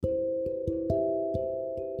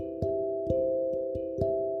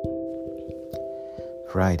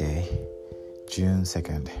Friday, June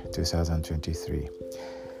 2nd, 2023.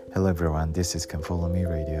 Hello everyone, this is Can Follow Me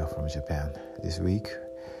Radio from Japan. This week,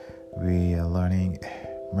 we are learning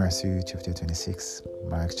Matthew chapter 26,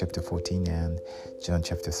 Mark chapter 14, and John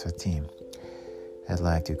chapter 13. I'd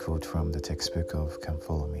like to quote from the textbook of Can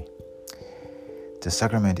Follow Me. The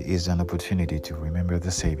sacrament is an opportunity to remember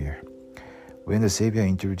the Savior. When the Savior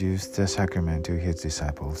introduced the sacrament to his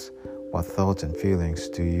disciples, what thoughts and feelings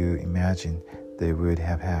do you imagine they would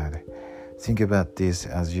have had? Think about this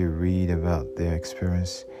as you read about their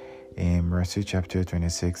experience in Matthew chapter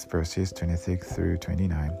 26 verses 26 through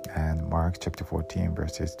 29 and Mark chapter 14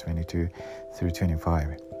 verses 22 through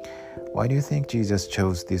 25. Why do you think Jesus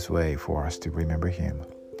chose this way for us to remember him?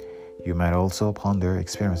 You might also ponder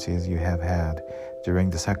experiences you have had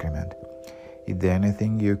during the sacrament. Is there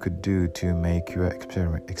anything you could do to make your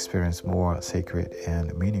experience more sacred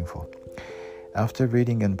and meaningful? After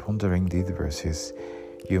reading and pondering these verses,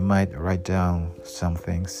 you might write down some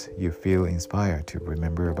things you feel inspired to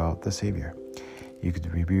remember about the Savior. You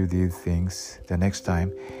could review these things the next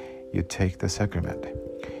time you take the sacrament.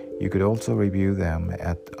 You could also review them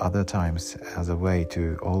at other times as a way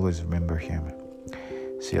to always remember him.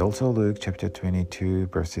 See also Luke chapter 22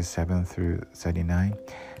 verses 7 through 39,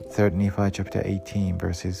 3 Nephi chapter 18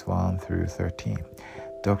 verses 1 through 13,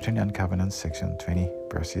 Doctrine and Covenants section 20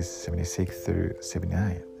 verses 76 through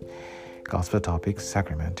 79. Gospel topics,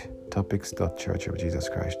 sacrament,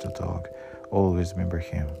 topics.churchofjesuschrist.org. Always remember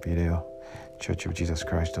him. Video,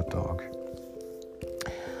 churchofjesuschrist.org.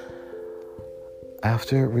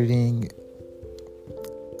 After reading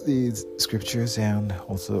these scriptures and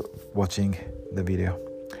also watching the video,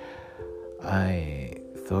 I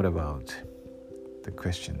thought about the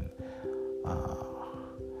question,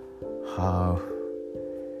 how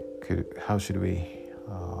should we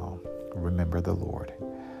remember the Lord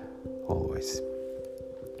always?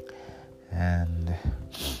 And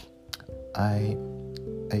I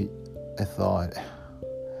thought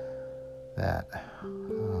that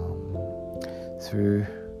through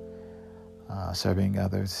serving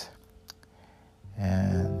others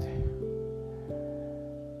and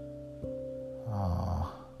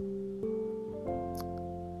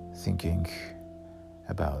thinking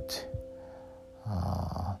about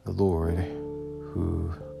the Lord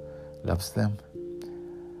who loves them,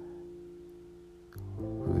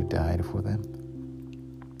 who died for them,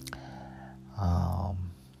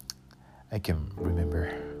 I can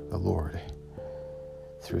remember the Lord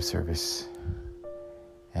through service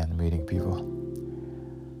and meeting people,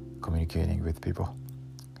 communicating with people,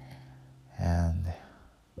 and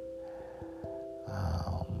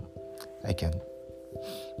I can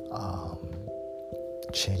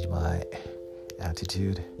change my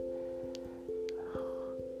attitude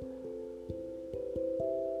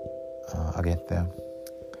against them,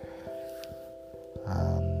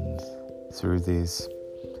 and through these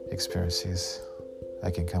experiences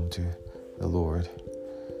I can come to the Lord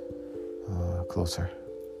closer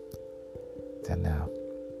than now.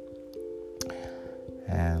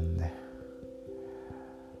 And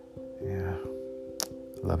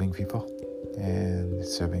loving people and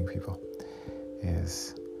serving people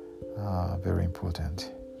is very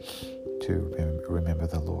important to remember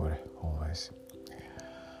the Lord always.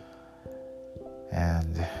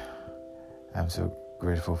 And I'm so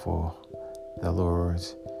grateful for the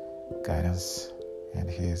Lord's guidance and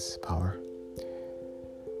his power.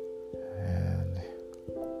 And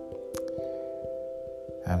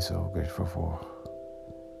I'm so grateful for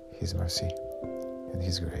his mercy and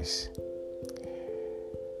his grace.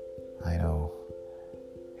 I know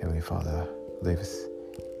Heavenly Father lives,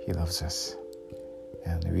 he loves us,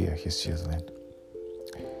 and we are his children.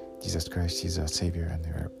 Jesus Christ is our Savior and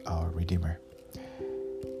our Redeemer.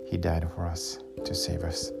 He died for us to save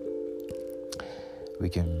us. We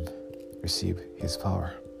can receive his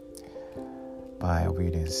power by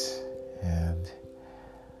obedience and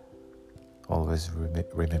always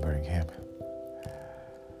remembering him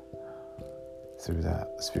through the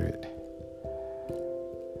Spirit.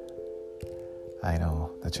 I know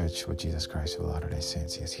the Church of Jesus Christ of Latter-day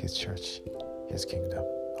Saints is his church, his kingdom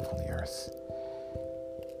upon the earth.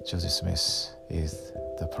 Joseph Smith is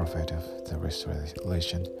the prophet of the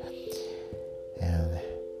restoration, and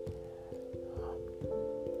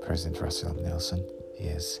President Russell Nelson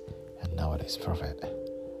is a nowadays prophet.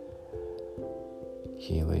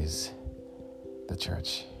 He leads the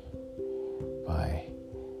church by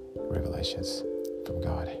revelations from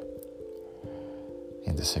God.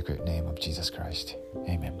 In the sacred name of Jesus Christ.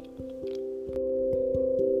 Amen.